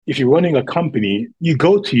if you're running a company, you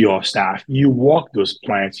go to your staff, you walk those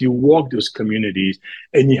plants, you walk those communities,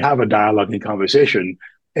 and you have a dialogue and conversation,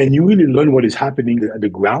 and you really learn what is happening at the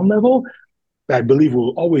ground level. That I believe will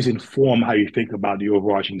always inform how you think about the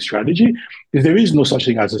overarching strategy. Because there is no such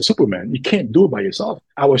thing as a Superman. You can't do it by yourself.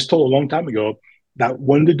 I was told a long time ago that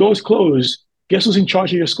when the doors close, guess who's in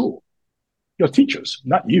charge of your school? Your teachers,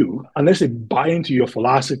 not you, unless they buy into your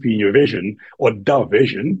philosophy and your vision or the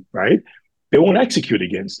vision, right? They won't execute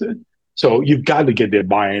against it. So you've got to get their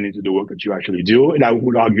buy-in into the work that you actually do. And I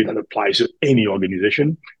would argue that applies to any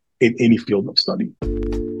organization in any field of study.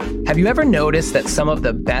 Have you ever noticed that some of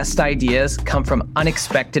the best ideas come from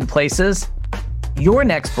unexpected places? Your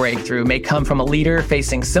next breakthrough may come from a leader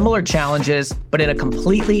facing similar challenges, but in a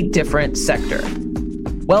completely different sector.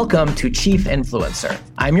 Welcome to Chief Influencer.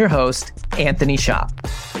 I'm your host, Anthony Shop.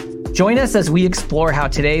 Join us as we explore how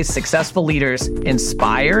today's successful leaders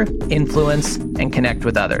inspire, influence, and connect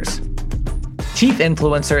with others. Chief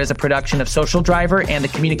Influencer is a production of Social Driver and the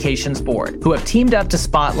Communications Board, who have teamed up to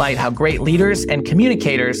spotlight how great leaders and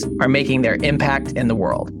communicators are making their impact in the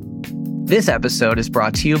world. This episode is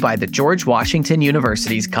brought to you by the George Washington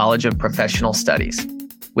University's College of Professional Studies.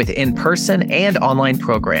 With in-person and online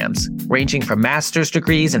programs, ranging from master's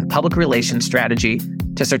degrees in public relations strategy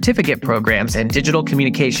to certificate programs in digital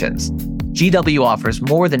communications, GW offers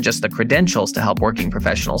more than just the credentials to help working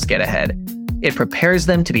professionals get ahead. It prepares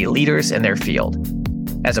them to be leaders in their field.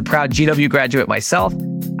 As a proud GW graduate myself,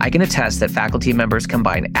 I can attest that faculty members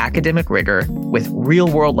combine academic rigor with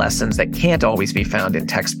real-world lessons that can't always be found in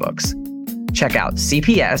textbooks. Check out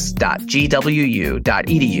cps.gwu.edu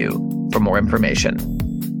for more information.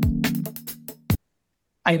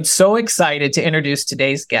 I am so excited to introduce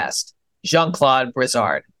today's guest, Jean-Claude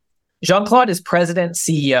Brizard. Jean-Claude is President and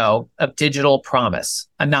CEO of Digital Promise,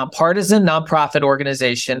 a nonpartisan nonprofit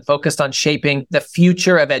organization focused on shaping the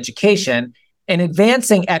future of education and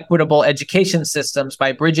advancing equitable education systems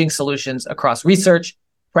by bridging solutions across research,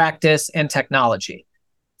 practice, and technology.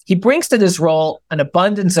 He brings to this role an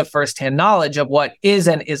abundance of firsthand knowledge of what is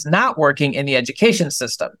and is not working in the education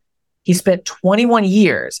system. He spent 21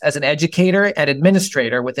 years as an educator and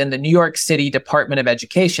administrator within the New York City Department of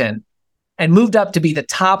Education and moved up to be the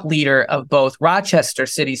top leader of both Rochester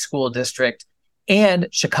City School District and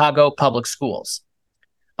Chicago Public Schools.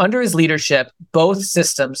 Under his leadership, both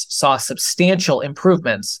systems saw substantial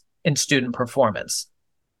improvements in student performance.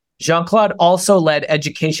 Jean-Claude also led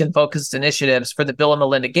education-focused initiatives for the Bill and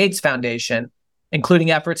Melinda Gates Foundation, including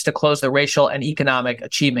efforts to close the racial and economic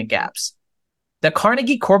achievement gaps. The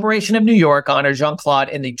Carnegie Corporation of New York honored Jean-Claude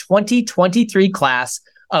in the 2023 class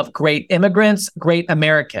of Great Immigrants, Great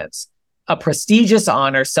Americans, a prestigious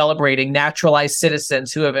honor celebrating naturalized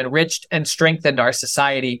citizens who have enriched and strengthened our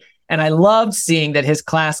society. And I loved seeing that his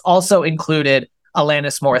class also included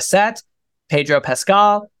Alanis Morissette, Pedro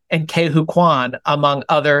Pascal, and Kehu Kwan, among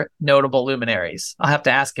other notable luminaries. I'll have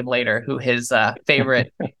to ask him later who his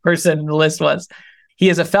favorite person in the list was. He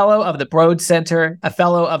is a fellow of the Broad Center, a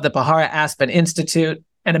fellow of the Pahara Aspen Institute,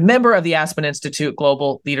 and a member of the Aspen Institute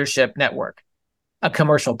Global Leadership Network. A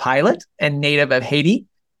commercial pilot and native of Haiti,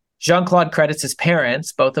 Jean-Claude credits his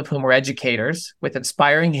parents, both of whom were educators, with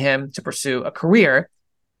inspiring him to pursue a career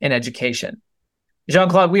in education.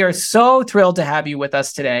 Jean-Claude, we are so thrilled to have you with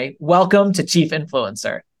us today. Welcome to Chief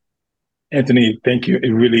Influencer. Anthony, thank you. It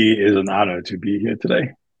really is an honor to be here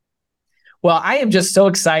today. Well, I am just so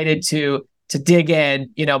excited to dig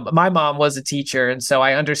in. You know, my mom was a teacher, and so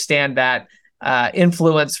I understand that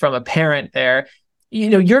influence from a parent there. You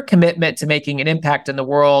know, your commitment to making an impact in the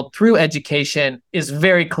world through education is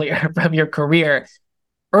very clear from your career.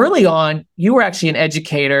 Early on, you were actually an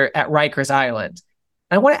educator at Rikers Island.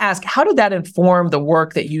 And I want to ask, how did that inform the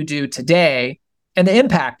work that you do today and the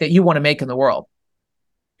impact that you want to make in the world?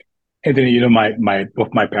 Anthony, you know,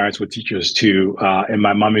 both my parents were teachers too, and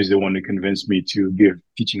my mom is the one who convinced me to give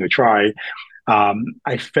teaching a try.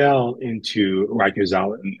 I fell into Rikers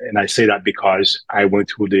Island, and I say that because I went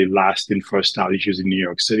through the last and first style issues in New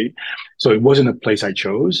York City. So it wasn't a place I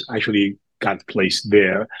chose. I actually got placed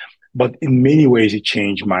there. But in many ways, it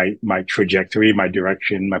changed my trajectory, my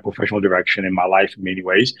direction, my professional direction in my life in many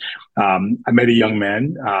ways. I met a young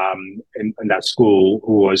man in that school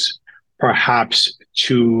who was perhaps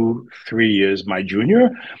 2-3 years my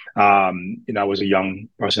junior. I was a young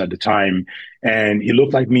person at the time, and he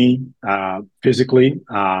looked like me physically,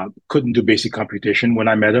 couldn't do basic computation when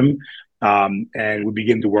I met him. And we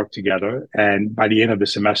began to work together. And by the end of the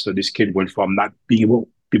semester, this kid went from not being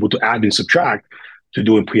able to add and subtract to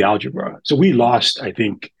doing pre-algebra. So we lost, I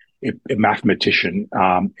think, a mathematician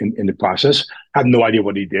in the process. I had no idea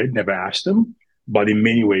what he did, never asked him. but in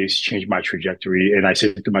many ways changed my trajectory. And I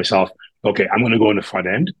said to myself, okay, I'm going to go on the front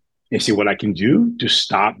end and see what I can do to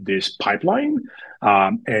stop this pipeline.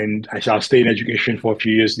 And I shall stay in education for a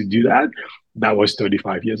few years to do that. That was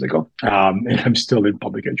 35 years ago. And I'm still in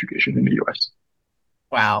public education in the US.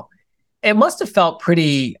 Wow. It must have felt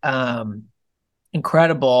pretty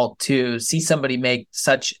incredible to see somebody make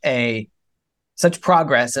such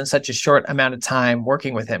progress in such a short amount of time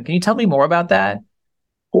working with him. Can you tell me more about that?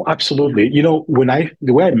 Oh, absolutely.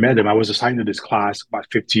 The way I met him, I was assigned to this class, about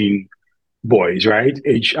 15 boys, right?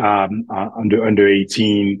 Age under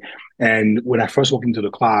 18. And when I first walked into the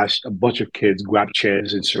class, a bunch of kids grabbed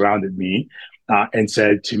chairs and surrounded me and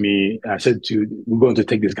said to me, we're going to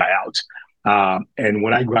take this guy out. And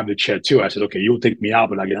when I grabbed the chair too, I said, okay, you'll take me out,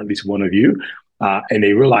 but I get at least one of you. And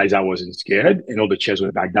they realized I wasn't scared, and all the chairs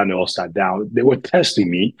went back down. They all sat down. They were testing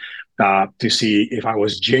me to see if I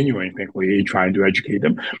was genuine, frankly, in trying to educate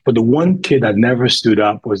them. But the one kid that never stood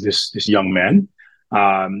up was this young man.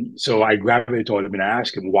 So I gravitated toward him and I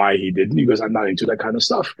asked him why he didn't. He goes, I'm not into that kind of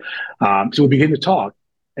stuff. So we began to talk,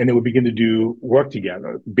 and then we began to do work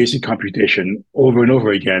together, basic computation over and over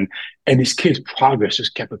again. And this kid's progress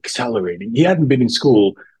just kept accelerating. He hadn't been in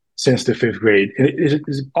school since the fifth grade. And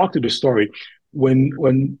it's back to the story.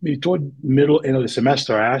 When we toward middle end of the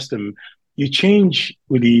semester, I asked him, you change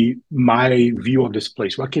really my view of this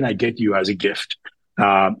place. What can I get you as a gift?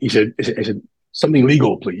 He said, something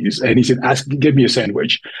legal, please. And he said, give me a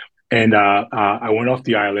sandwich. And I went off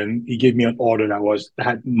the island. He gave me an order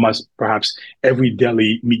that must perhaps every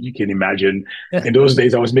deli meat you can imagine. In those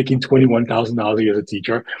days, I was making $21,000 a year as a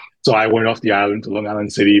teacher. So I went off the island to Long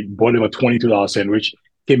Island City, bought him a $22 sandwich,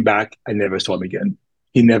 came back, I never saw him again.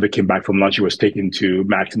 He never came back from lunch. He was taken to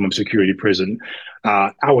maximum security prison.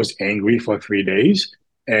 I was angry for 3 days.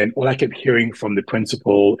 And all I kept hearing from the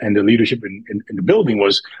principal and the leadership in the building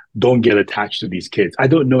was, don't get attached to these kids. I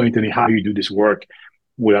don't know, Anthony, how you do this work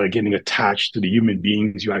without getting attached to the human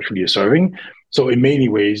beings you actually are serving. So in many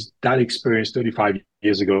ways, that experience 35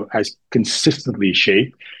 years ago has consistently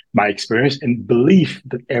shaped my experience and belief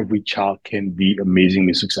that every child can be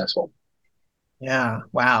amazingly successful. Yeah.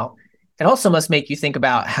 Wow. It also must make you think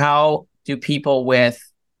about how do people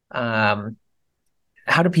end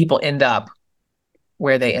up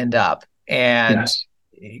where they end up? And yes.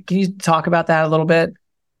 Can you talk about that a little bit?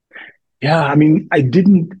 Yeah, I mean, I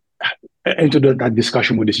didn't enter that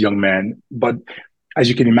discussion with this young man, but as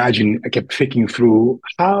you can imagine, I kept thinking through,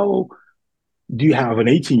 how do you have an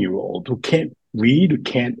 18-year-old who can't read, who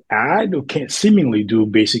can't add, who can't seemingly do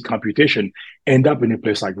basic computation, end up in a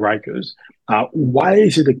place like Rikers? Why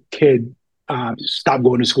is it a kid stop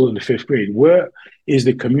going to school in the fifth grade? Where is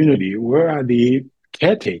the community? Where are the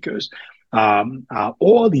caretakers?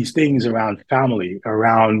 All these things around family,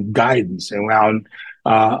 around guidance, around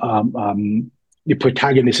the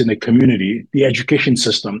protagonist in the community, the education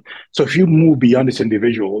system. So if you move beyond this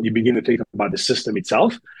individual, you begin to think about the system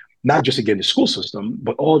itself, not just, again, the school system,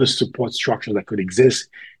 but all the support structures that could exist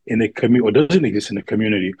in the community or doesn't exist in the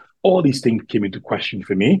community. All these things came into question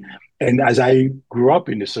for me. And as I grew up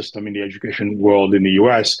in the system, in the education world in the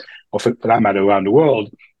US, or for that matter, around the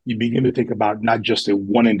world, you begin to think about not just a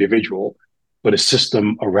one individual, but a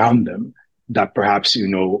system around them that perhaps,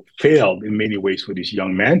 failed in many ways for this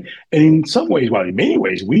young man. And in some ways, in many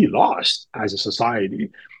ways, we lost as a society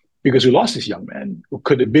because we lost this young man who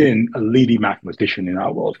could have been a leading mathematician in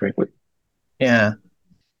our world, frankly. Yeah.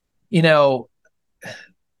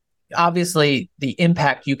 Obviously, the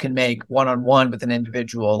impact you can make one-on-one with an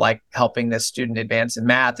individual, like helping this student advance in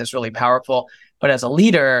math, is really powerful. But as a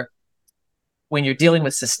leader, when you're dealing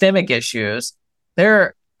with systemic issues,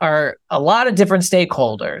 there are a lot of different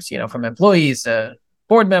stakeholders, from employees to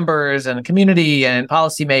board members and community and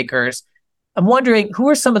policymakers. I'm wondering, who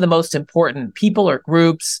are some of the most important people or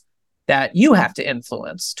groups that you have to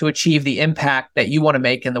influence to achieve the impact that you want to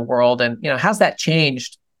make in the world? And, how's that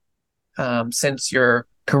changed since your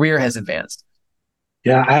career has advanced?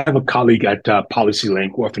 Yeah, I have a colleague at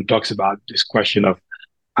PolicyLink who often talks about this question of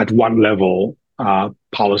at what level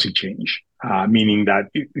policy change, meaning that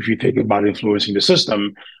if you think about influencing the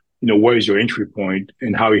system, where is your entry point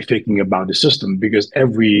and how are you thinking about the system? Because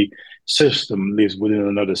every system lives within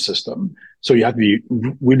another system. So you have to be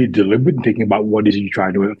really deliberate in thinking about what is it you're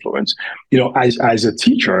trying to influence. As a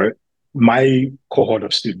teacher, my cohort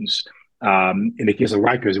of students, in the case of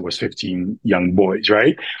Rikers, it was 15 young boys,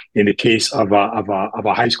 right? In the case of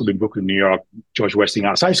a high school in Brooklyn, New York, George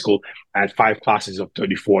Westinghouse High School, I had 5 classes of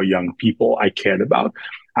 34 young people I cared about.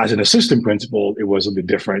 As an assistant principal, it was a bit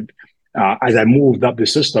different. As I moved up the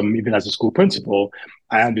system, even as a school principal,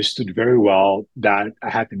 I understood very well that I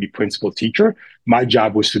had to be principal teacher. My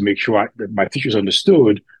job was to make sure that my teachers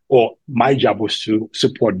understood, or my job was to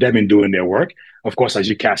support them in doing their work. Of course, as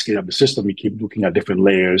you cascade up the system, you keep looking at different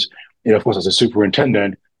layers. And of course, as a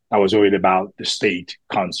superintendent, I was worried about the state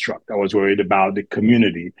construct. I was worried about the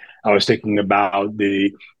community. I was thinking about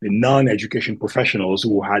the non-education professionals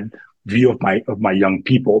who had view of my young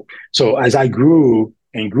people. So as I grew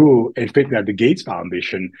and thinking at the Gates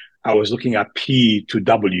Foundation, I was looking at P to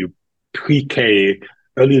W, pre-K,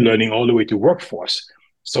 early learning, all the way to workforce.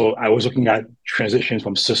 So I was looking at transitions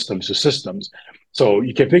from systems to systems. So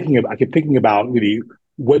I kept thinking about really,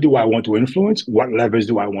 what do I want to influence? What levers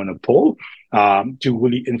do I want to pull to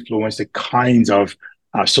really influence the kinds of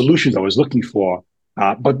solutions I was looking for?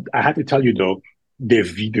 But I had to tell you though, the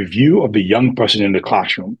view of the young person in the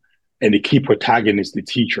classroom and the key protagonist, the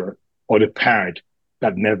teacher or the parent,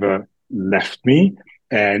 that never left me.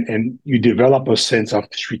 And you develop a sense of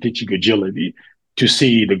strategic agility to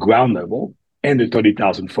see the ground level and the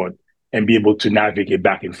 30,000 foot and be able to navigate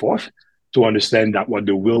back and forth to understand that what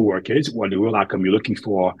the real work is, what the real outcome you're looking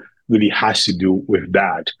for really has to do with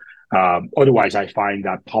that. Otherwise, I find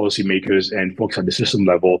that policymakers and folks at the system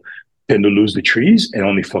level tend to lose the trees and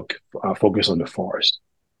only focus on the forest.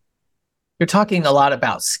 You're talking a lot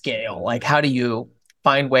about scale. Like, how do you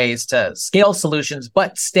find ways to scale solutions,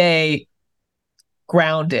 but stay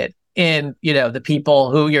grounded in, the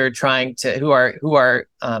people who you're trying to, who are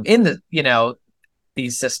in the,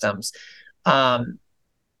 these systems. How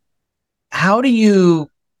do you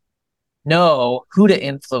know who to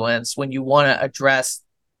influence when you want to address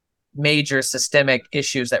major systemic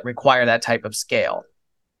issues that require that type of scale?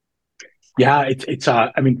 Yeah,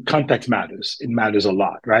 I mean, context matters. It matters a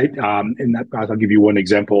lot, right? In that, I'll give you one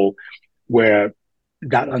example where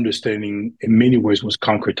that understanding in many ways was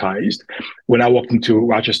concretized. When I walked into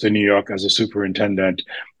Rochester, New York as a superintendent,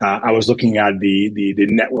 I was looking at the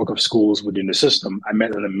network of schools within the system. I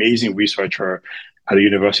met an amazing researcher at the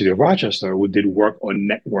University of Rochester who did work on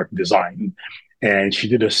network design. And she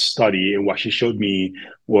did a study, and what she showed me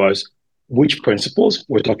was which principals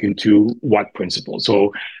were talking to what principals.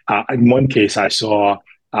 So in one case, I saw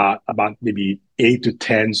about maybe 8 to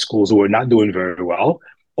 10 schools who were not doing very well,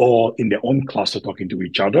 all in their own cluster talking to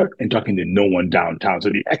each other and talking to no one downtown. So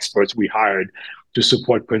the experts we hired to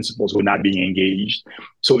support principals were not being engaged.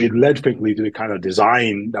 So it led frankly to the kind of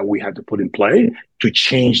design that we had to put in play to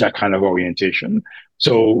change that kind of orientation.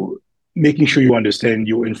 So making sure you understand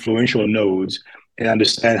your influential nodes and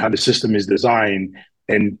understand how the system is designed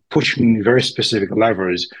and pushing very specific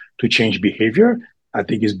levers to change behavior, I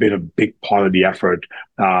think has been a big part of the effort.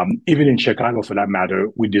 Even in Chicago, for that matter,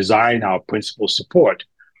 we design our principal support.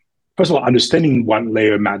 First of all, understanding what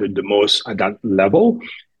layer mattered the most at that level.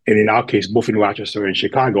 And in our case, both in Rochester and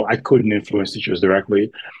Chicago, I couldn't influence teachers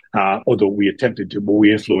directly, although we attempted to, but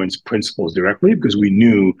we influenced principals directly because we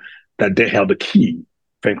knew that they held the key,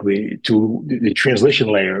 frankly, to the translation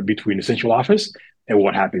layer between the central office and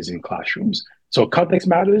what happens in classrooms. So context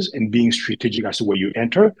matters, and being strategic as to where you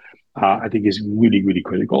enter, I think is really, really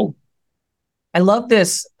critical. I love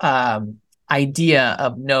this idea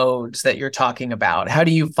of nodes that you're talking about. How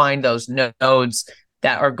do you find those nodes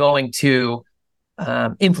that are going to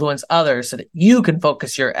influence others so that you can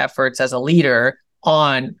focus your efforts as a leader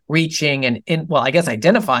on reaching and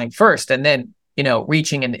identifying first, and then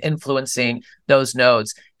reaching and influencing those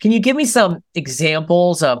nodes? Can you give me some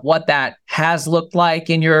examples of what that has looked like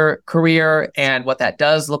in your career and what that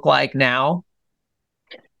does look like now?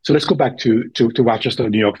 So let's go back to Rochester,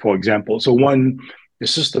 New York, for example. So the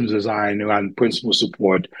systems design around principal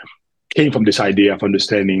support came from this idea of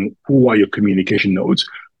understanding who are your communication nodes,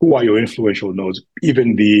 who are your influential nodes,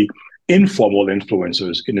 even the informal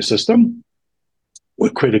influencers in the system were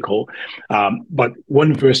critical. But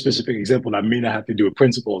one very specific example that may not have to do with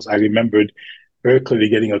principals, I remembered very clearly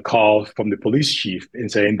getting a call from the police chief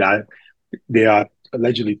and saying that there are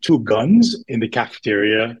allegedly 2 guns in the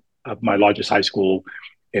cafeteria of my largest high school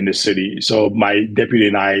in the city. So my deputy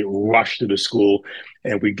and I rushed to the school,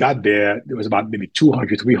 and we got there. There was about maybe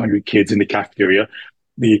 200, 300 kids in the cafeteria.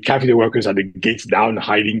 The cafeteria workers at the gates down,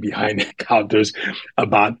 hiding behind the counters,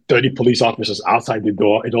 about 30 police officers outside the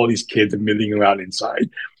door, and all these kids milling around inside.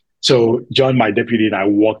 So John, my deputy, and I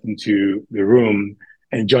walked into the room,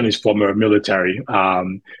 and John is former military,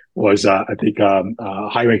 was, a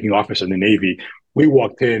high-ranking officer in the Navy. We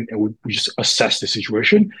walked in, and we just assessed the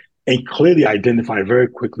situation and clearly identify very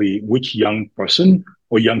quickly which young person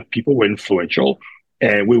or young people were influential.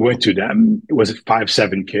 And we went to them. It was 5,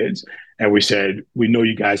 7 kids. And we said, we know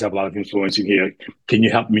you guys have a lot of influence in here. Can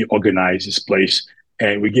you help me organize this place?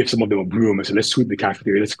 And we gave some of them a broom and said, let's sweep the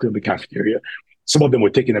cafeteria. Let's clear the cafeteria. Some of them were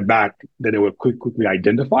taken aback that they were quickly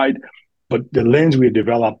identified. But the lens we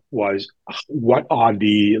developed was, what are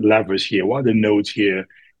the levers here? What are the nodes here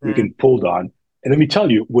we can pull on? And let me tell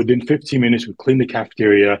you, within 15 minutes, we cleaned the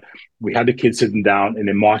cafeteria. We had the kids sitting down, and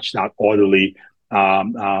they marched out orderly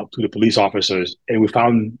to the police officers. And we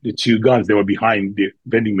found the two guns that were behind the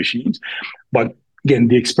vending machines. But again,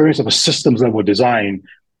 the experience of a systems level design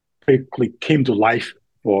quickly came to life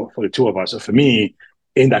for the two of us, or for me,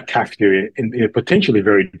 in that cafeteria, in a potentially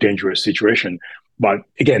very dangerous situation. But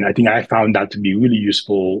again, I think I found that to be really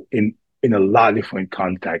useful in a lot of different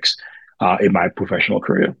contexts in my professional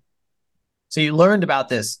career. So you learned about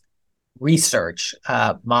this research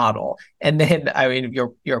model, and then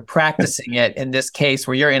you're practicing it in this case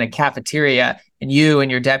where you're in a cafeteria, and you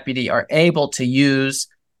and your deputy are able to use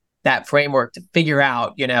that framework to figure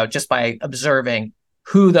out, just by observing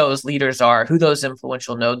who those leaders are, who those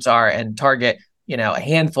influential nodes are, and target, a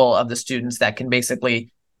handful of the students that can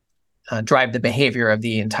basically drive the behavior of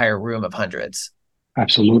the entire room of hundreds.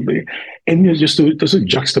 Absolutely. And just to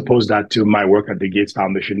juxtapose that to my work at the Gates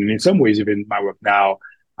Foundation, and in some ways, even my work now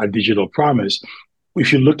at Digital Promise,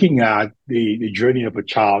 if you're looking at the journey of a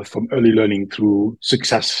child from early learning through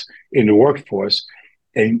success in the workforce,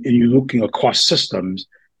 and you're looking across systems,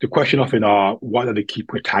 the question often are, what are the key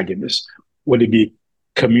protagonists? Would it be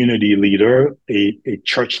community leader, a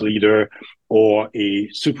church leader, or a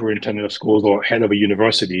superintendent of schools or head of a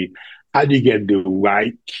university? How do you get the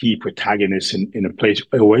right key protagonists in a place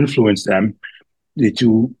or influence them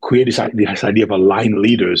to create this idea of aligned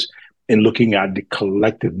leaders in looking at the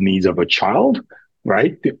collective needs of a child,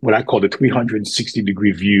 right? What I call the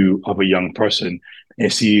 360-degree view of a young person,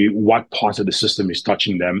 and see what parts of the system is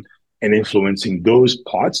touching them and influencing those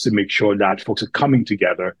parts to make sure that folks are coming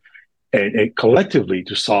together and collectively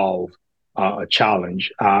to solve a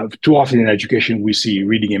challenge. Too often in education, we see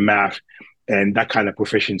reading and math and that kind of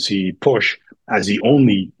proficiency push as the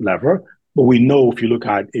only lever. But we know if you look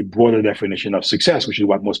at a broader definition of success, which is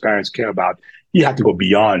what most parents care about, you have to go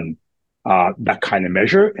beyond that kind of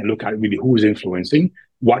measure and look at really who is influencing,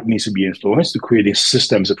 what needs to be influenced to create a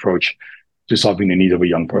systems approach to solving the needs of a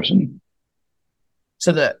young person.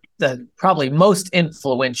 So the probably most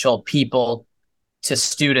influential people to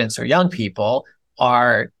students or young people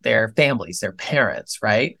are their families, their parents,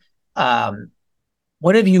 right?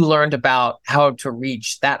 What have you learned about how to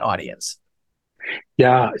reach that audience?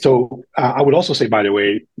 Yeah, so I would also say, by the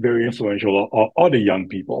way, very influential are the young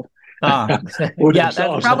people. Yeah, that's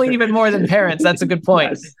probably even more than parents. That's a good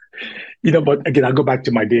point. Yes. But again, I'll go back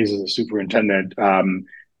to my days as a superintendent.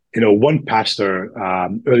 One pastor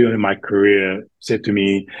early on in my career said to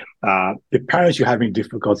me, the parents you're having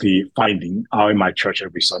difficulty finding are in my church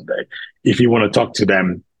every Sunday. If you want to talk to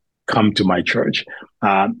them, come to my church.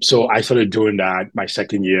 So I started doing that my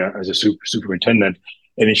second year as a superintendent.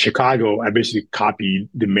 And in Chicago, I basically copied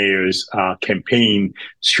the mayor's campaign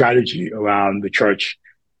strategy around the church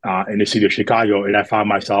in the city of Chicago. And I found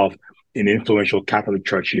myself in influential Catholic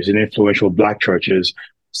churches, in influential Black churches,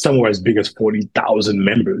 somewhere as big as 40,000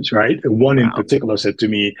 members, right? And one in particular said to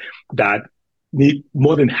me that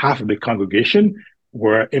more than half of the congregation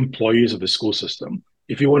were employees of the school system.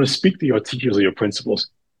 If you want to speak to your teachers or your principals,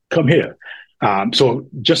 come here. So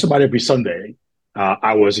just about every Sunday,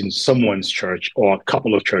 I was in someone's church or a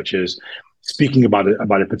couple of churches speaking about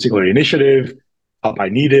a particular initiative, help I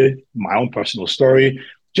needed, my own personal story,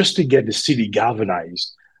 just to get the city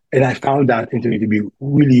galvanized. And I found that to be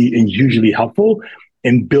really and hugely helpful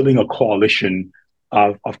in building a coalition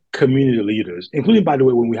of community leaders, including, by the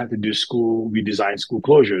way, when we had to do redesign school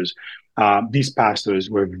closures, these pastors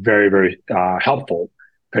were very, very helpful,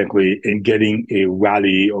 frankly, in getting a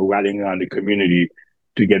rallying around the community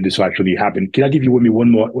to get this to actually happen. Can I give you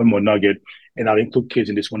one more nugget? And I'll include kids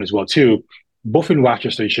in this one as well, too. Both in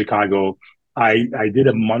Rochester and Chicago, I did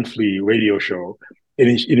a monthly radio show. And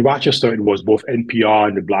in Rochester, it was both NPR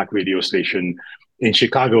and the Black radio station. In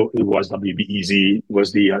Chicago, it was WBEZ,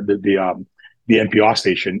 was the NPR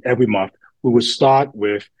station. Every month, we would start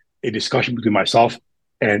with a discussion between myself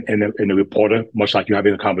and a reporter, much like you're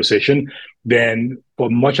having a conversation. Then for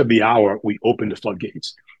much of the hour, we opened the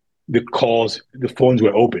floodgates. The phones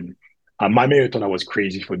were open. My mayor thought I was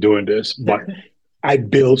crazy for doing this, but I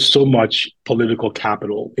built so much political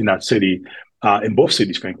capital in that city, in both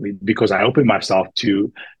cities, frankly, because I opened myself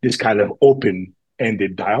to this kind of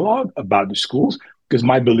open-ended dialogue about the schools, because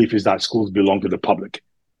my belief is that schools belong to the public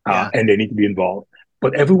and they need to be involved.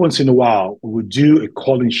 But every once in a while, we would do a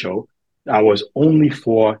call-in show that was only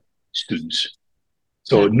for students.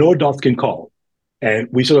 So no adults can call. And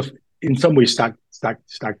we sort of, in some ways, stack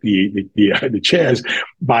the chairs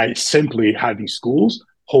by simply having schools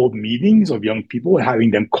hold meetings of young people and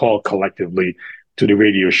having them call collectively to the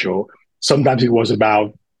radio show. Sometimes it was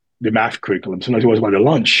about the math curriculum. Sometimes it was about the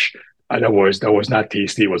lunch. That was not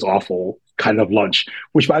tasty. It was awful kind of lunch,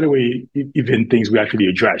 which, by the way, even things we actually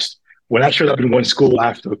addressed. When I showed up in one school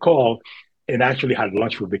after the call and actually had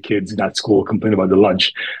lunch with the kids in that school, complaining about the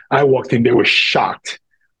lunch, I walked in, they were shocked.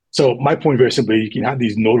 So my point very simply, you can have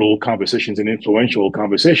these nodal conversations and influential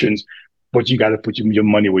conversations, but you got to put your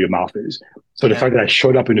money where your mouth is. So the fact that I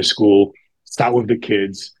showed up in the school, sat with the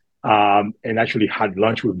kids, and actually had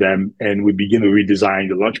lunch with them, and we begin to redesign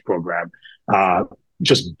the lunch program,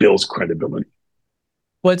 just builds credibility.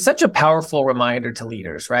 Well, it's such a powerful reminder to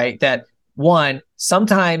leaders, right? That one,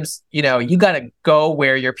 sometimes, you got to go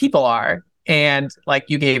where your people are. And like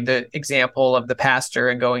you gave the example of the pastor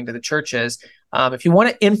and going to the churches, if you want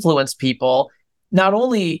to influence people, not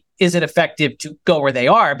only is it effective to go where they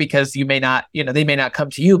are because you may not, they may not come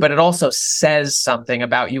to you, but it also says something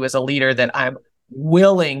about you as a leader that I'm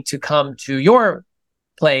willing to come to your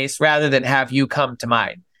place rather than have you come to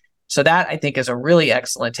mine. So that I think is a really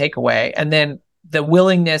excellent takeaway. And then the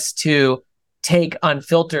willingness to take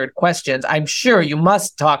unfiltered questions. I'm sure you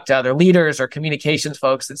must talk to other leaders or communications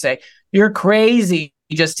folks that say, you're crazy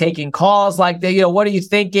just taking calls like that. What are you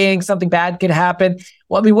thinking? Something bad could happen.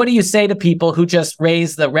 Well, I mean, what do you say to people who just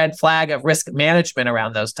raise the red flag of risk management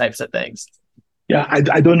around those types of things? Yeah,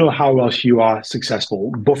 I don't know how else you are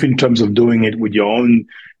successful, both in terms of doing it with your own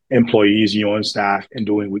employees, your own staff, and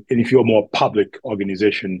and if you're a more public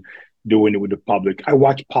organization, doing it with the public. I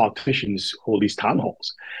watch politicians hold these town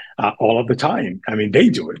halls all of the time. I mean, they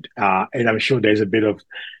do it. And I'm sure there's a bit of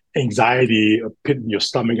anxiety, a pit in your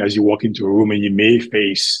stomach as you walk into a room and you may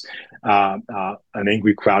face an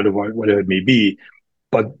angry crowd or whatever it may be.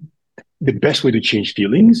 But the best way to change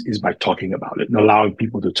feelings is by talking about it and allowing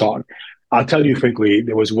people to talk. I'll tell you frankly,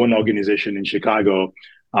 there was one organization in Chicago,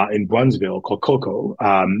 in Brunsville called COCO.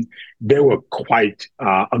 They were quite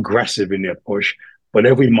aggressive in their push. But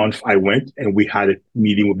every month I went and we had a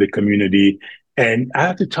meeting with the community. And I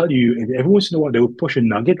have to tell you, every once in a while, they would push a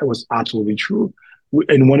nugget that was absolutely true.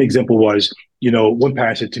 And one example was, one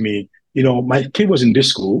parent said to me, my kid was in this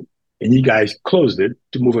school and you guys closed it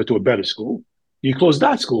to move her to a better school. You closed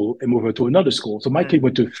that school and move her to another school. So my kid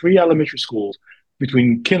went to 3 elementary schools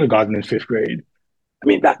between kindergarten and 5th grade. I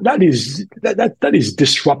mean, that is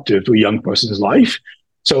disruptive to a young person's life.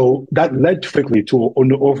 So that led quickly to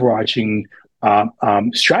an overarching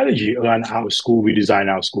strategy around how we design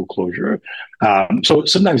our school closure. So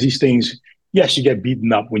sometimes these things, yes, you get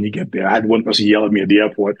beaten up when you get there. I had one person yell at me at the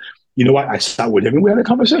airport. You know what? I sat with him and we had a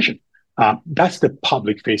conversation. That's the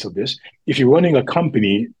public face of this. If you're running a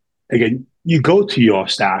company, again, you go to your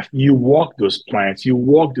staff, you walk those plants, you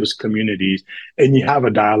walk those communities, and you have a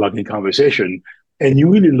dialogue and conversation, and you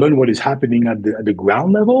really learn what is happening at the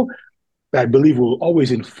ground level. That I believe will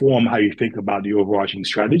always inform how you think about the overarching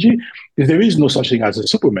strategy, because there is no such thing as a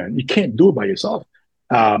Superman. You can't do it by yourself.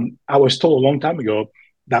 I was told a long time ago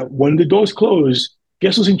that when the doors close,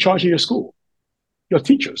 guess who's in charge of your school? Your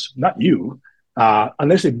teachers, not you.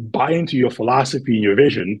 Unless they buy into your philosophy and your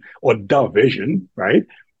vision, or the vision, right?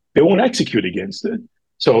 They won't execute against it.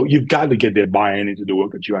 So you've got to get their buy-in into the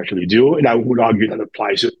work that you actually do. And I would argue that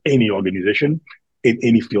applies to any organization in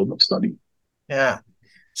any field of study. Yeah.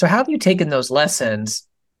 So how have you taken those lessons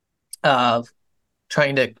of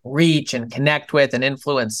trying to reach and connect with and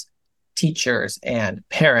influence teachers and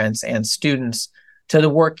parents and students to the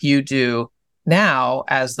work you do now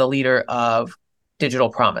as the leader of Digital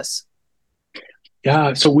Promise?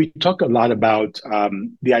 Yeah, so we talk a lot about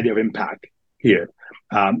the idea of impact here.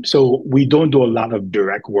 So we don't do a lot of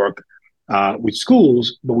direct work with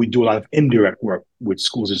schools, but we do a lot of indirect work with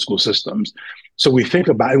schools and school systems. So we think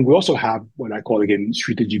about, and we also have what I call, again,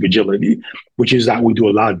 strategic agility, which is that we do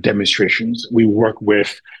a lot of demonstrations. We work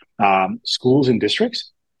with schools and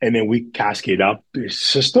districts, and then we cascade up the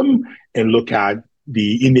system and look at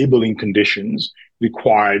the enabling conditions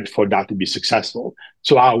required for that to be successful.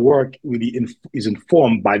 So our work really is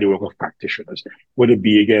informed by the work of practitioners, whether it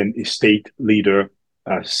be, again, a state leader,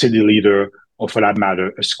 a city leader, or for that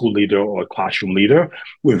matter, a school leader or a classroom leader.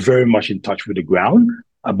 We're very much in touch with the ground,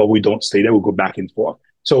 but we don't stay there. We go back and forth.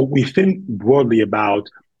 So we think broadly about,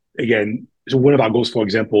 again, so one of our goals, for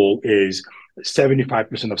example, is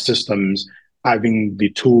 75% of systems having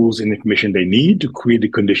the tools and information they need to create the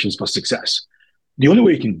conditions for success. The only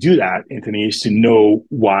way you can do that, Anthony, is to know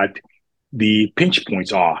what the pinch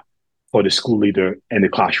points are for the school leader and the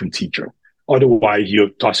classroom teacher. Otherwise, you're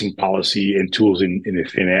tossing policy and tools in the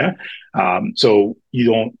thin air. So you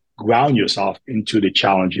don't ground yourself into the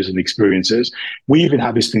challenges and experiences. We even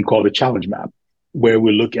have this thing called the challenge map, where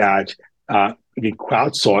we look at again,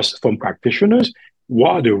 crowdsource from practitioners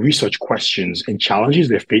what are the research questions and challenges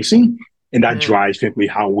they're facing. And that drives, frankly,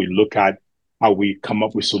 how we look at how we come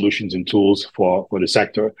up with solutions and tools for the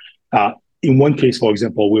sector. In one case, for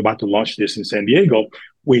example, we're about to launch this in San Diego.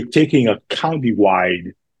 We're taking a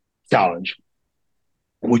county-wide challenge,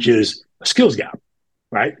 which is a skills gap,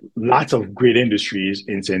 right? Lots of great industries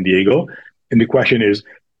in San Diego. And the question is,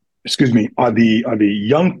 are the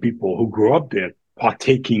young people who grow up there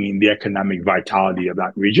partaking in the economic vitality of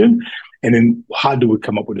that region? And then how do we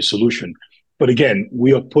come up with a solution? But again,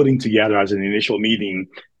 we are putting together as an initial meeting,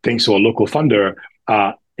 thanks to a local funder,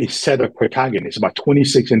 a set of protagonists, about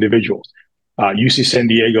 26 individuals, UC San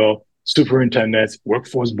Diego, superintendents,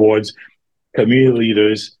 workforce boards, community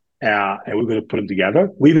leaders, and we're going to put them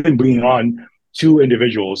together. We've been bringing on 2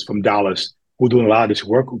 individuals from Dallas who are doing a lot of this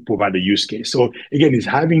work, who provide the use case. So again, it's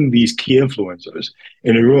having these key influencers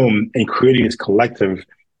in a room and creating this collective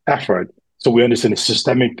effort so we understand the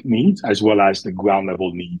systemic needs as well as the ground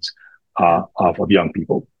level needs of young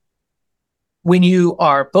people. When you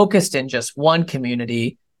are focused in just one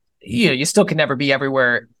community, you still can never be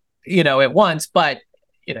everywhere, at once, but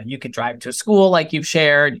you could drive to a school like you've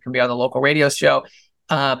shared, you can be on the local radio show.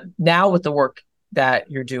 Now with the work that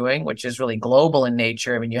you're doing, which is really global in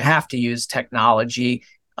nature, I mean, you have to use technology.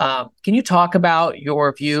 Can you talk about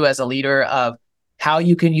your view as a leader of how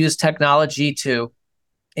you can use technology to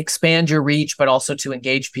expand your reach, but also to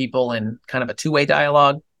engage people in kind of a two-way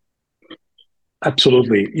dialogue?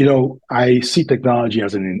 Absolutely. I see technology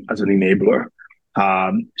as an enabler.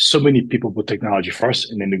 So many people put technology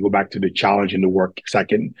first, and then they go back to the challenge and the work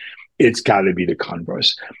second. It's got to be the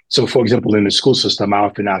converse. So, for example, in the school system, I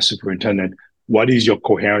often ask superintendent, what is your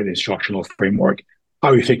coherent instructional framework? How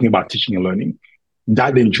are you thinking about teaching and learning?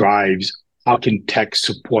 That then drives how can tech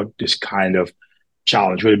support this kind of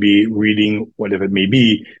challenge, whether it be reading, whatever it may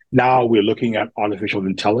be. Now we're looking at artificial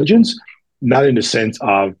intelligence, not in the sense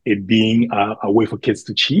of it being a way for kids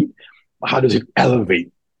to cheat. How does it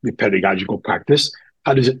elevate the pedagogical practice?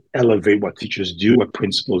 How does it elevate what teachers do, what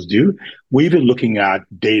principals do? We're even looking at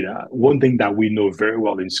data. One thing that we know very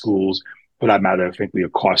well in schools, for that matter, frankly,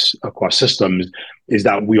 across systems, is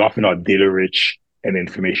that we often are data rich and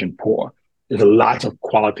information poor. There's a lot of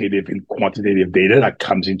qualitative and quantitative data that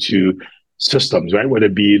comes into systems, right? Whether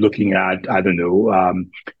it be looking at,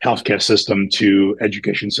 healthcare system to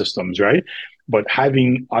education systems, right? But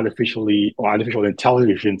having artificial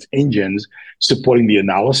intelligence engines supporting the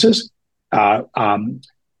analysis allows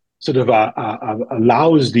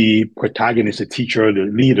the protagonist, the teacher, the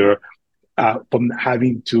leader, from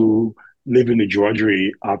having to live in the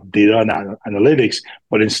drudgery of data and analytics,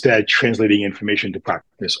 but instead translating information to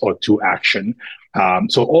practice or to action.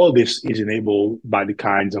 So all this is enabled by the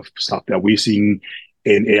kinds of stuff that we're seeing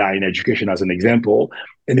in AI in education as an example.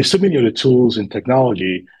 And there's so many other tools and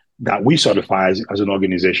technology that we certify as an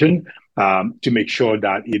organization to make sure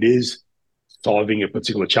that it is solving a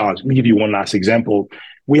particular challenge. Let me give you one last example.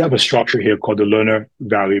 We have a structure here called the Learner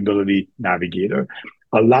Variability Navigator.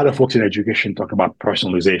 A lot of folks in education talk about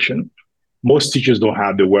personalization. Most teachers don't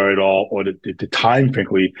have the wherewithal or the time,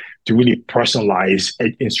 frankly, to really personalize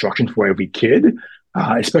instruction for every kid,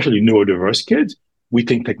 especially neurodiverse kids. We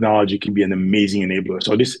think technology can be an amazing enabler.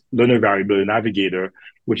 So this Learner Variability Navigator,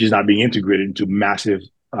 which is now being integrated into massive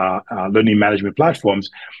learning management platforms,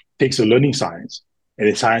 takes the learning science and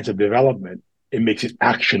the science of development and makes it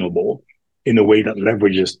actionable in a way that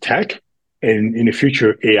leverages tech and, in the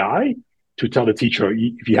future, AI to tell the teacher,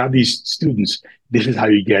 if you have these students, this is how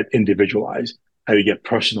you get individualized, how you get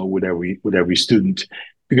personal with every student.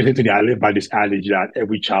 Because Anthony, I live by this adage that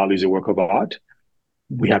every child is a work of art.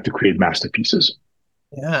 We have to create masterpieces.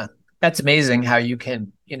 Yeah, that's amazing how you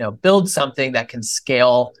can, build something that can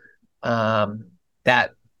scale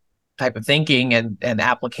that type of thinking and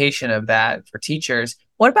application of that for teachers.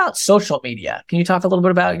 What about social media? Can you talk a little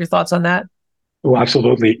bit about your thoughts on that? Oh,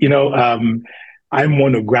 absolutely. I'm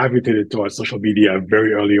one who gravitated towards social media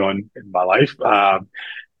very early on in my life.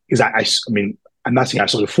 Because I'm not saying I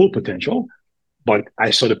saw the full potential, but I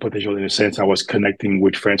saw the potential in the sense I was connecting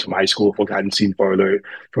with friends from high school, folks I hadn't seen for a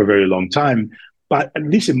very long time. But at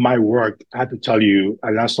least in my work, I have to tell you,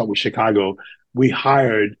 and I'll start with Chicago, we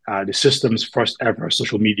hired the system's first ever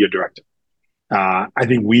social media director. I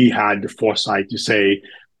think we had the foresight to say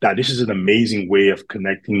that this is an amazing way of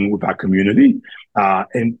connecting with our community.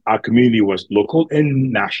 And our community was local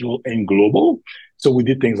and national and global. So we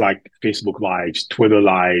did things like Facebook Lives, Twitter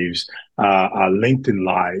Lives, LinkedIn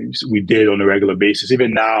Lives. We did on a regular basis.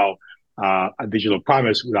 Even now, at Digital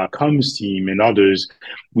Promise with our comms team and others,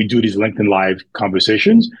 we do these LinkedIn Live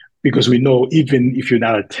conversations because we know even if you're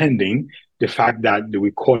not attending, the fact that the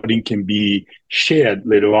recording can be shared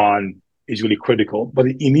later on is really critical. But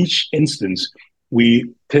in each instance,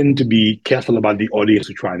 we tend to be careful about the audience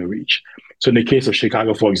we're trying to reach. So in the case of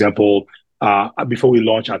Chicago, for example, before we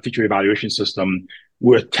launched our teacher evaluation system,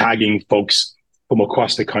 we're tagging folks from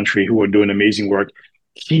across the country who are doing amazing work,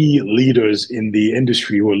 key leaders in the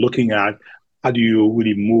industry who are looking at how do you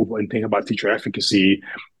really move and think about teacher efficacy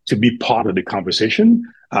to be part of the conversation.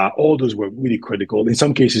 All those were really critical. In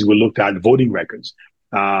some cases, we looked at voting records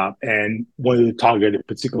and wanted to target a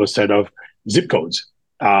particular set of zip codes.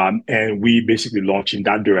 And we basically launched in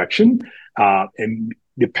that direction. And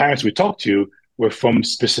the parents we talked to were from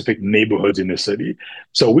specific neighborhoods in the city.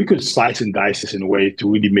 So we could slice and dice this in a way to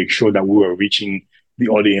really make sure that we were reaching the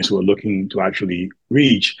audience we were looking to actually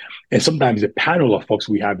reach. And sometimes the panel of folks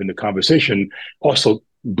we have in the conversation also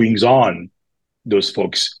brings on those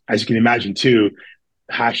folks. As you can imagine too,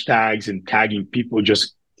 hashtags and tagging people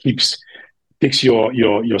just takes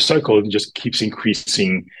your circle and just keeps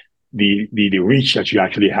increasing the reach that you're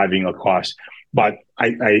actually having across. But I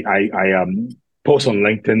post on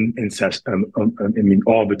LinkedIn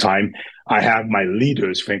all the time. I have my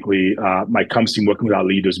leaders, frankly, my comms team working with our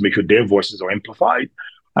leaders, make sure their voices are amplified,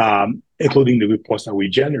 including the reports that we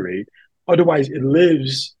generate. Otherwise, it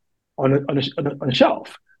lives on a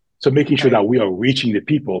shelf. So making sure that we are reaching the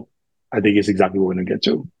people, I think is exactly what we're going to get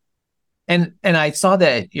to. And I saw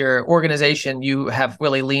that your organization, you have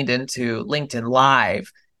really leaned into LinkedIn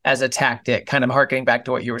Live as a tactic, kind of harkening back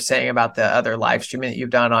to what you were saying about the other live streaming that you've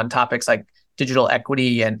done on topics like digital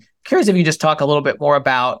equity. And curious if you just talk a little bit more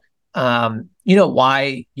about,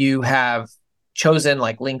 why you have chosen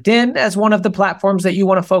like LinkedIn as one of the platforms that you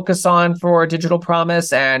want to focus on for Digital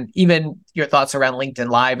Promise, and even your thoughts around LinkedIn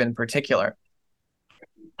Live in particular.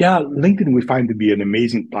 Yeah, LinkedIn we find to be an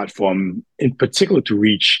amazing platform, in particular to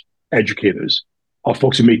reach educators or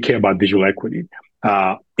folks who may care about digital equity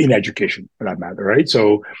in education, for that matter, right?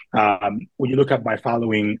 So when you look at my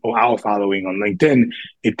following or our following on LinkedIn,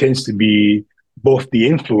 it tends to be both the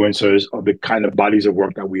influencers of the kind of bodies of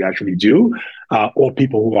work that we actually do, or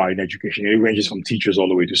people who are in education. It ranges from teachers all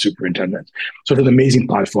the way to superintendents. So it's an amazing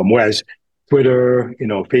platform. Whereas Twitter,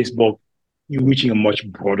 Facebook, you're reaching a much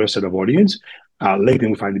broader set of audience. LinkedIn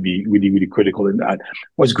we find to be really, really critical in that.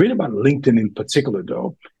 What's great about LinkedIn in particular,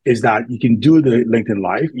 though, is that you can do the LinkedIn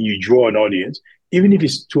Live, you draw an audience, even if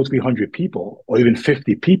it's 200 or 300 people or even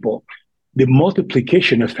 50 people, the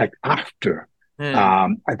multiplication effect after,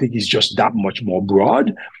 I think is just that much more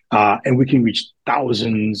broad. And we can reach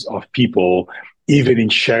thousands of people, even in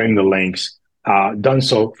sharing the links, done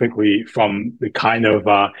so, frankly, from the kind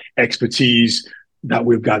of expertise that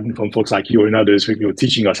we've gotten from folks like you and others who are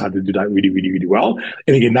teaching us how to do that really, really, really well.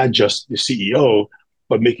 And again, not just the CEO,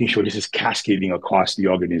 but making sure this is cascading across the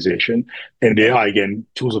organization. And they are, again,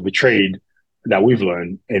 tools of the trade that we've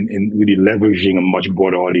learned in really leveraging a much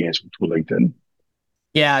broader audience through LinkedIn.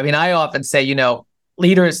 Yeah, I mean, I often say,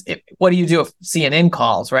 leaders, what do you do with CNN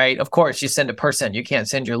calls, right? Of course, you send a person, you can't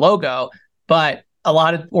send your logo, but a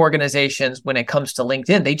lot of organizations, when it comes to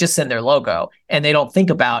LinkedIn, they just send their logo and they don't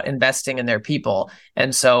think about investing in their people.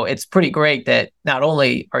 And so it's pretty great that not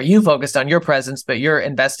only are you focused on your presence, but you're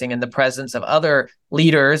investing in the presence of other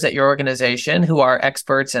leaders at your organization who are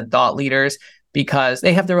experts and thought leaders, because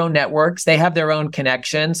they have their own networks, they have their own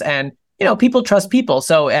connections, and people trust people.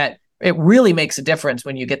 So it really makes a difference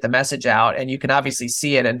when you get the message out, and you can obviously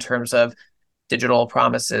see it in terms of Digital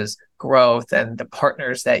Promises growth and the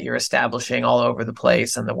partners that you're establishing all over the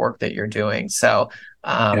place and the work that you're doing. So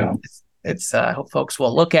it's hope folks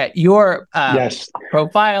will look at your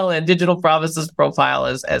profile and Digital Promises profile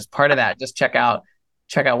as part of that. Just check out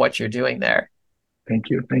what you're doing there. Thank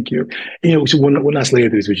you. So one last layer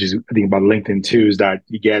to this, which is I think about LinkedIn too, is that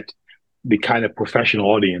you get the kind of professional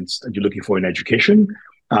audience that you're looking for in education,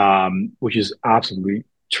 which is absolutely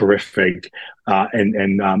terrific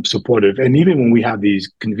and supportive. And even when we have these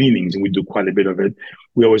convenings, and we do quite a bit of it,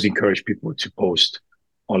 we always encourage people to post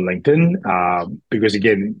on LinkedIn because,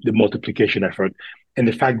 again, the multiplication effort and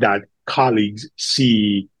the fact that colleagues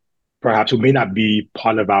see, perhaps who may not be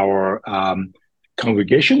part of our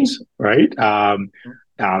congregations, right,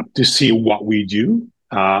 to see what we do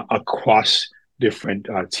across different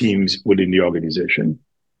teams within the organization.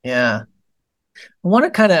 Yeah. I want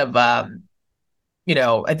to kind of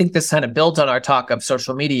I think this kind of builds on our talk of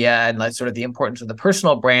social media and like sort of the importance of the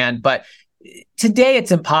personal brand. But today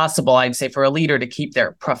it's impossible, I'd say, for a leader to keep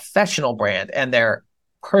their professional brand and their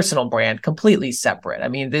personal brand completely separate. I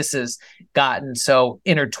mean, this has gotten so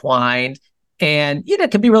intertwined, and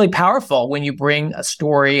it can be really powerful when you bring a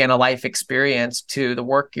story and a life experience to the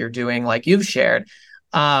work you're doing, like you've shared.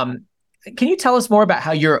 can you tell us more about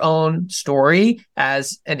how your own story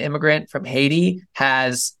as an immigrant from Haiti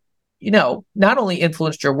has, not only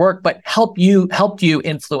influenced your work, but helped you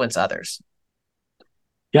influence others?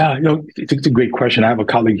 Yeah, it's a great question. I have a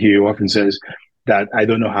colleague here who often says that I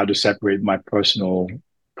don't know how to separate my personal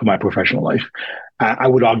from my professional life. I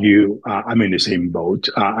would argue I'm in the same boat.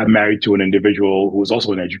 I'm married to an individual who is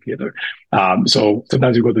also an educator. So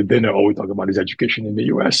sometimes we go to dinner, all we talk about is education in the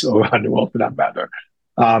US or around the world for that matter.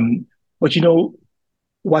 But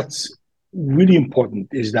what's really important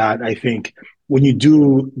is that I think when you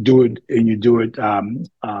do it and you do it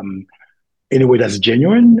in a way that's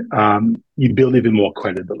genuine, you build even more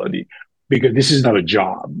credibility because this is not a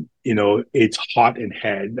job. It's heart and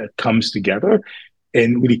head that comes together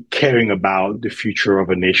and really caring about the future of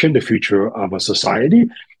a nation, the future of a society,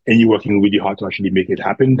 and you're working really hard to actually make it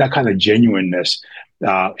happen. That kind of genuineness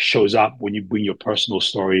shows up when you bring your personal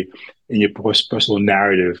story and your personal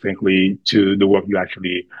narrative, frankly, to the work you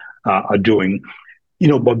actually are doing.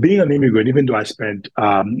 But being an immigrant, even though I spent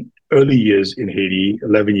early years in Haiti,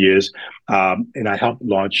 11 years, and I helped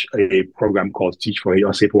launch a program called Teach for Haiti,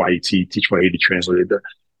 or say for Haiti, Teach for Haiti, translated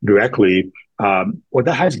directly. What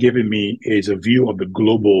that has given me is a view of the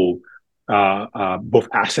global both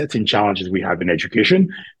assets and challenges we have in education.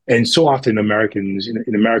 And so often Americans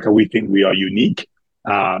in America, we think we are unique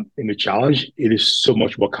in the challenge. It is so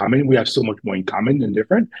much more common. We have so much more in common than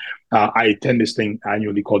different. I attend this thing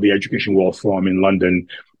annually called the Education World Forum in London.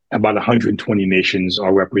 About 120 nations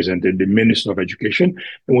are represented, the Minister of Education.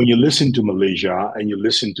 And when you listen to Malaysia and you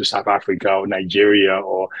listen to South Africa or Nigeria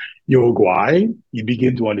or Uruguay, you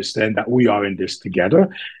begin to understand that we are in this together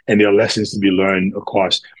and there are lessons to be learned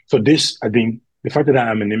across. So this, I think, the fact that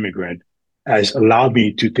I'm an immigrant has allowed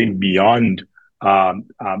me to think beyond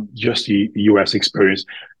just the US experience.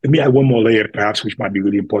 Let me add one more layer, perhaps, which might be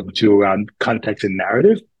really important too, around context and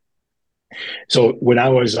narrative. So when I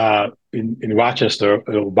was in Rochester,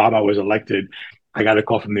 Obama was elected, I got a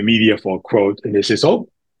call from the media for a quote, and they said, "Oh,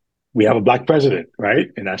 we have a Black president," right?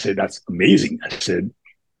 And I said, "That's amazing." I said,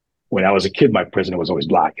 "When I was a kid, my president was always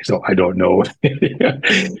Black, so I don't know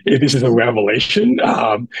if this is a revelation."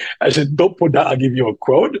 I said, "Don't put that. I'll give you a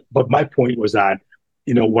quote." But my point was that,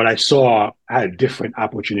 what I saw, I had different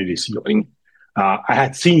opportunity ceiling. I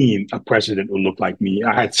had seen a president who looked like me.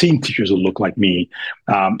 I had seen teachers who looked like me.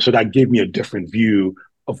 So that gave me a different view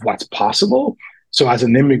of what's possible. So as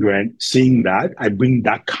an immigrant, seeing that, I bring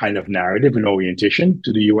that kind of narrative and orientation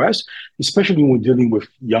to the US, especially when we're dealing with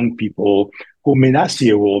young people who may not see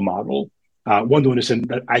a role model. One, to understand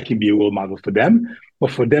that I can be a role model for them,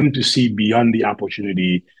 but for them to see beyond the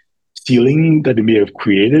opportunity ceiling that they may have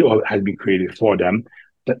created or has been created for them,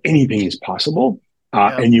 that anything is possible,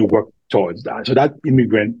 and you work towards that. So that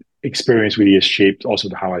immigrant experience really has shaped also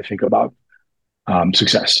how I think about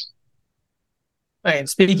success. And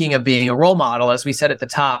speaking of being a role model, as we said at the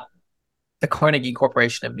top, the Carnegie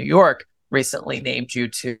Corporation of New York recently named you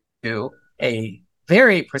to a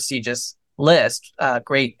very prestigious list,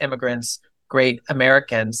 Great Immigrants, Great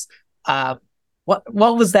Americans. What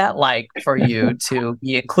was that like for you to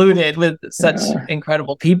be included with such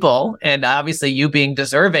incredible people, and obviously you being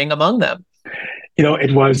deserving among them?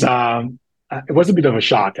 It was a bit of a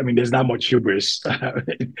shock. I mean, there's not much hubris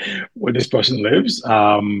where this person lives.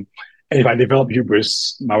 And if I develop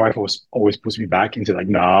hubris, my wife always puts me back and said, like,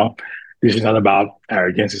 "No, this is not about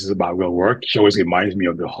arrogance. This is about real work." She always reminds me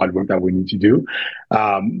of the hard work that we need to do.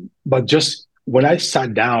 But just when I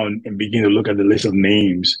sat down and began to look at the list of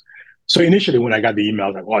names, so initially when I got the email, I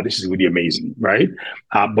was like, "Oh, this is really amazing," right?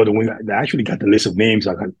 But when I actually got the list of names,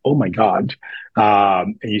 I was like, "Oh my God."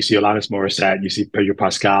 And you see Alanis Morissette, you see Pedro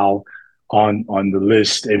Pascal on the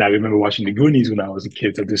list. And I remember watching the Goonies when I was a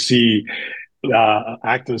kid. So to see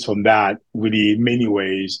actors from that really in many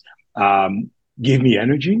ways gave me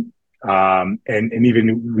energy and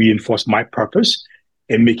even reinforced my purpose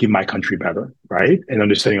in making my country better, right? And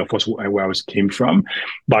understanding, of course, where I came from.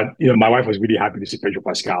 But, my wife was really happy to see Pedro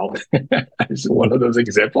Pascal as one of those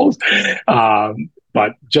examples.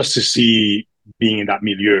 But just to see being in that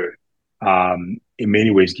milieu, in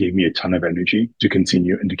many ways gave me a ton of energy to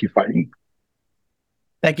continue and to keep fighting.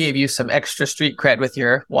 That gave you some extra street cred with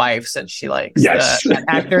your wife, since she likes the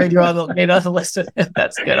actor, and you're on the list.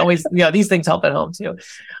 That's good. Always, these things help at home too.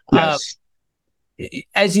 Yes.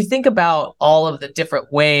 As you think about all of the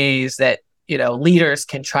different ways that leaders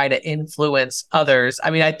can try to influence others,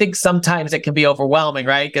 I mean, I think sometimes it can be overwhelming,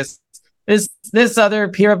 right? Because this other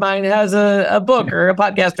peer of mine has a book or a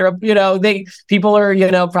podcast, or people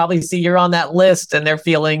are probably see you're on that list and they're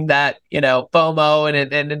feeling that FOMO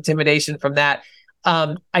and intimidation from that.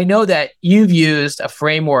 I know that you've used a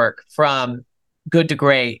framework from good to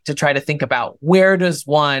great to try to think about where does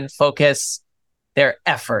one focus their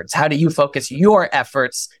efforts? How do you focus your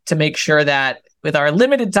efforts to make sure that with our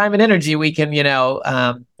limited time and energy, we can,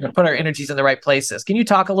 put our energies in the right places? Can you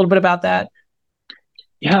talk a little bit about that?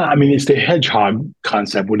 Yeah, I mean, it's the hedgehog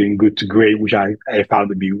concept within Good to Great, which I found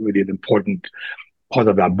to be really an important part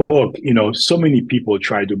of that book. So many people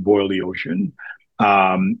try to boil the ocean,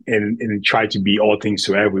 and try to be all things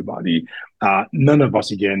to everybody. None of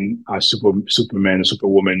us, again, are Superman or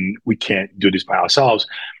Superwoman. We can't do this by ourselves.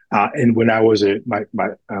 And when I was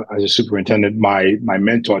as a superintendent, my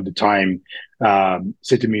mentor at the time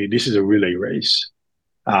said to me, "This is a relay race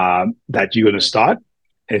that you're going to start,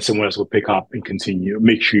 and someone else will pick up and continue.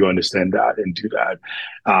 Make sure you understand that and do that."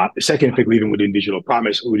 The second thing, even within Digital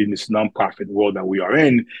Promise, within this nonprofit world that we are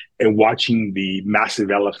in, and watching the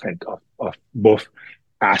massive elephant of both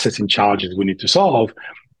assets and challenges we need to solve,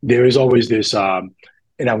 there is always this, and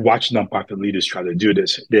I've watched nonprofit leaders try to do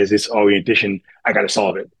this. There's this orientation, I got to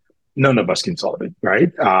solve it. None of us can solve it,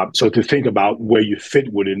 right? So to think about where you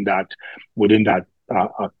fit within that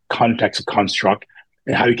context construct,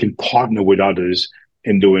 and how you can partner with others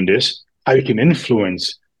in doing this, how you can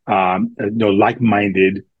influence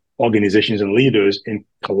like-minded organizations and leaders in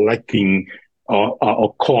collecting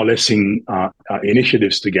or coalescing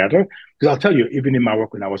initiatives together. Because I'll tell you, even in my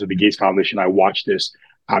work when I was at the Gates Foundation, I watched this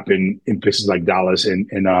happen in places like Dallas and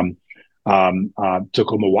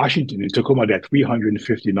Tacoma, Washington. In Tacoma, there are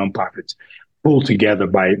 350 nonprofits pulled together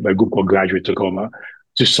by a group called Graduate Tacoma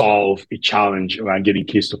to solve a challenge around getting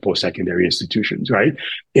kids to post-secondary institutions. Right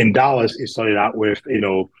in Dallas, it started out with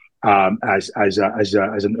as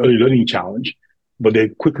an early learning challenge, but they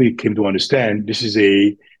quickly came to understand this is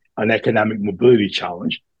an economic mobility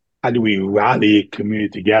challenge. How do we rally community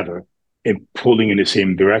together and pulling in the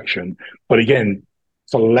same direction? But again,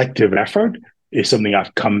 collective effort is something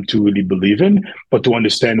I've come to really believe in. But to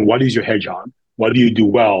understand what is your hedgehog, what do you do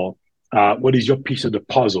well, what is your piece of the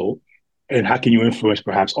puzzle, and how can you influence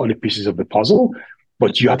perhaps other pieces of the puzzle?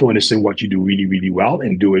 But you have to understand what you do really, really well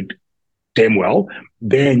and do it damn well.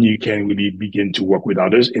 Then you can really begin to work with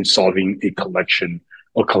others in solving a collective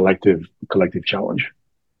challenge.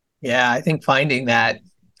 Yeah, I think finding that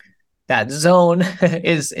zone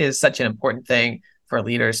is such an important thing for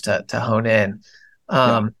leaders to hone in.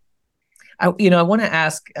 I want to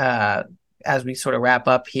ask, as we sort of wrap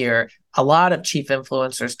up here, a lot of chief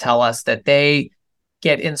influencers tell us that they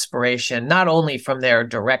get inspiration not only from their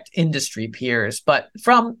direct industry peers, but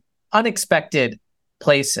from unexpected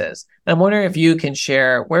places. And I'm wondering if you can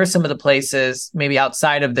share where some of the places, maybe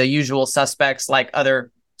outside of the usual suspects like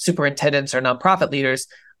other superintendents or nonprofit leaders,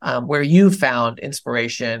 where you found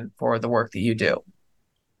inspiration for the work that you do.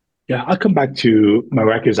 Yeah, I'll come back to my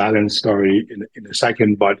Rikers Island story in a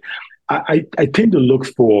second, but I tend to look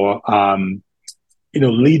for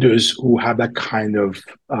leaders who have that kind of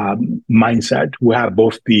mindset, who have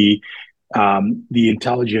both the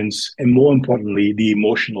intelligence and, more importantly, the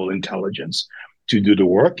emotional intelligence to do the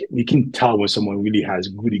work. You can tell when someone really has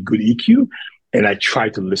really good EQ, and I try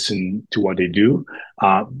to listen to what they do,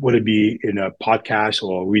 whether it be in a podcast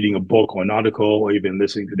or reading a book or an article or even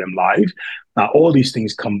listening to them live. All these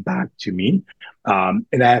things come back to me,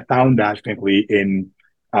 and I found that, frankly, in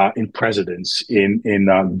presidents,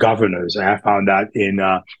 in governors. I have found that in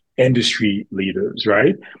industry leaders,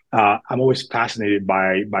 right? I'm always fascinated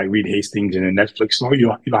by Reed Hastings in a Netflix story. You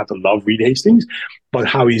don't have to love Reed Hastings, but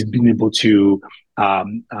how he's been able to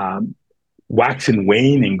wax and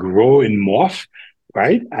wane and grow and morph,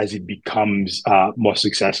 right, as it becomes more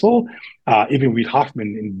successful. Even Reid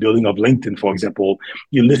Hoffman in building up LinkedIn, for example,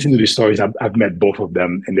 you listen to the stories. I've met both of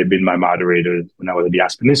them, and they've been my moderators when I was at the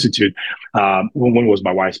Aspen Institute. One was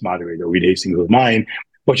my wife's moderator, Reed Hastings was mine.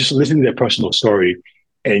 But just listening to their personal story,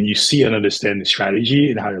 and you see and understand the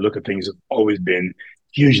strategy and how they look at things, have always been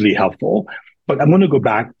hugely helpful. But I'm going to go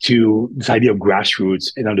back to this idea of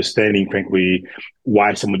grassroots and understanding, frankly,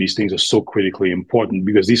 why some of these things are so critically important,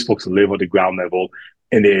 because these folks live at the ground level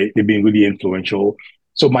and they've been really influential.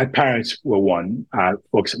 So my parents were one.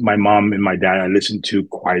 Folks, my mom and my dad, I listened to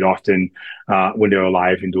quite often when they were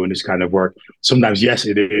alive and doing this kind of work. Sometimes, yes,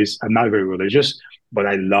 it is. I'm not very religious, but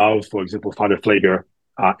I love, for example, Father Flager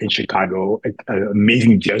in Chicago, an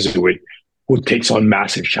amazing Jesuit who takes on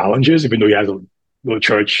massive challenges, even though he has a little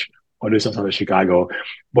church on this side of Chicago,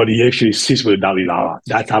 but he actually sits with the Dalai Lama.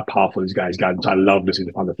 That's how powerful this guy's gotten. So I love listening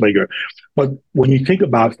to Father Flager. But when you think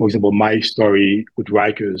about, for example, my story with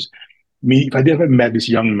Rikers, if I never met this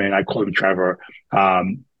young man, I call him Trevor,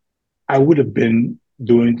 I would have been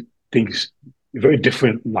doing things, a very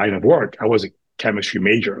different line of work. I was a chemistry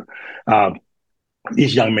major.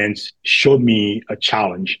 These young men showed me a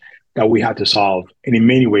challenge that we had to solve. And in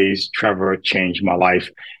many ways, Trevor changed my life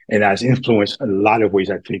and has influenced a lot of ways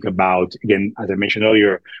I think about, again, as I mentioned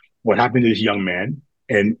earlier, what happened to this young man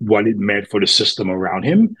and what it meant for the system around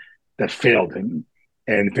him that failed him.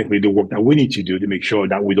 And frankly, the work that we need to do to make sure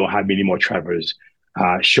that we don't have many more Trevors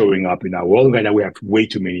showing up in our world. Right now, we have way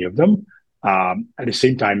too many of them. At the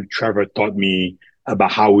same time, Trevor taught me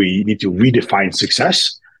about how we need to redefine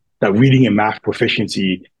success, that reading and math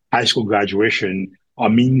proficiency, high school graduation are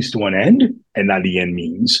means to an end and not the end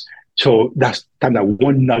means. So that's kind of that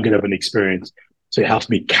one nugget of an experience. So it helps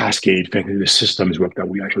me cascade, frankly, the systems work that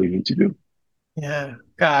we actually need to do. Yeah,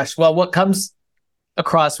 gosh. Well, what comes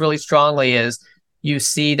across really strongly is you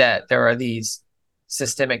see that there are these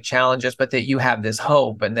systemic challenges, but that you have this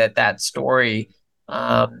hope and that story,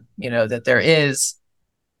 that there is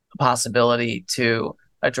a possibility to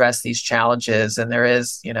address these challenges. And there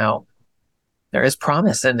is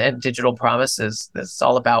promise and digital promises. That's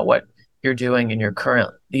all about what you're doing in your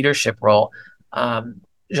current leadership role.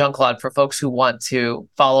 Jean-Claude, for folks who want to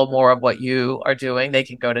follow more of what you are doing, they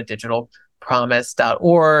can go to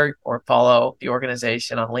digitalpromise.org or follow the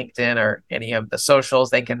organization on LinkedIn or any of the socials.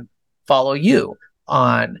 They can follow you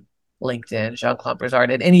on LinkedIn, Jean-Claude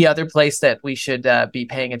Brizard, and any other place that we should be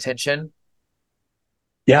paying attention.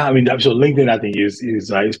 Yeah, I mean, so LinkedIn, I think,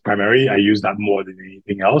 is primary. I use that more than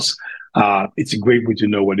anything else. It's a great way to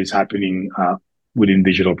know what is happening within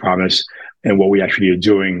Digital Promise and what we actually are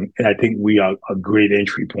doing. And I think we are a great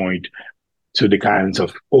entry point to the kinds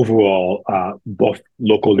of overall, both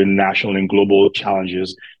local and national and global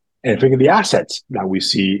challenges, and thinking the assets that we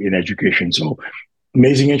see in education. So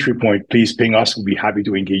amazing entry point. Please ping us. We'll be happy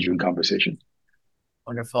to engage you in conversation.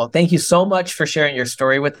 Wonderful. Thank you so much for sharing your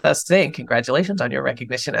story with us today, and congratulations on your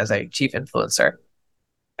recognition as a chief influencer.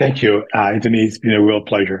 Thank you, Anthony. It's been a real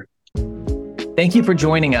pleasure. Thank you for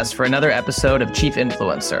joining us for another episode of Chief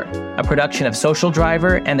Influencer, a production of Social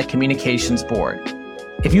Driver and the Communications Board.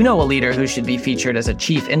 If you know a leader who should be featured as a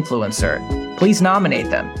chief influencer, please nominate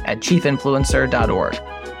them at chiefinfluencer.org.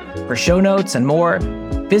 For show notes and more,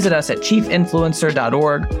 visit us at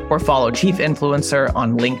chiefinfluencer.org or follow Chief Influencer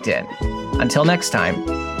on LinkedIn. Until next time,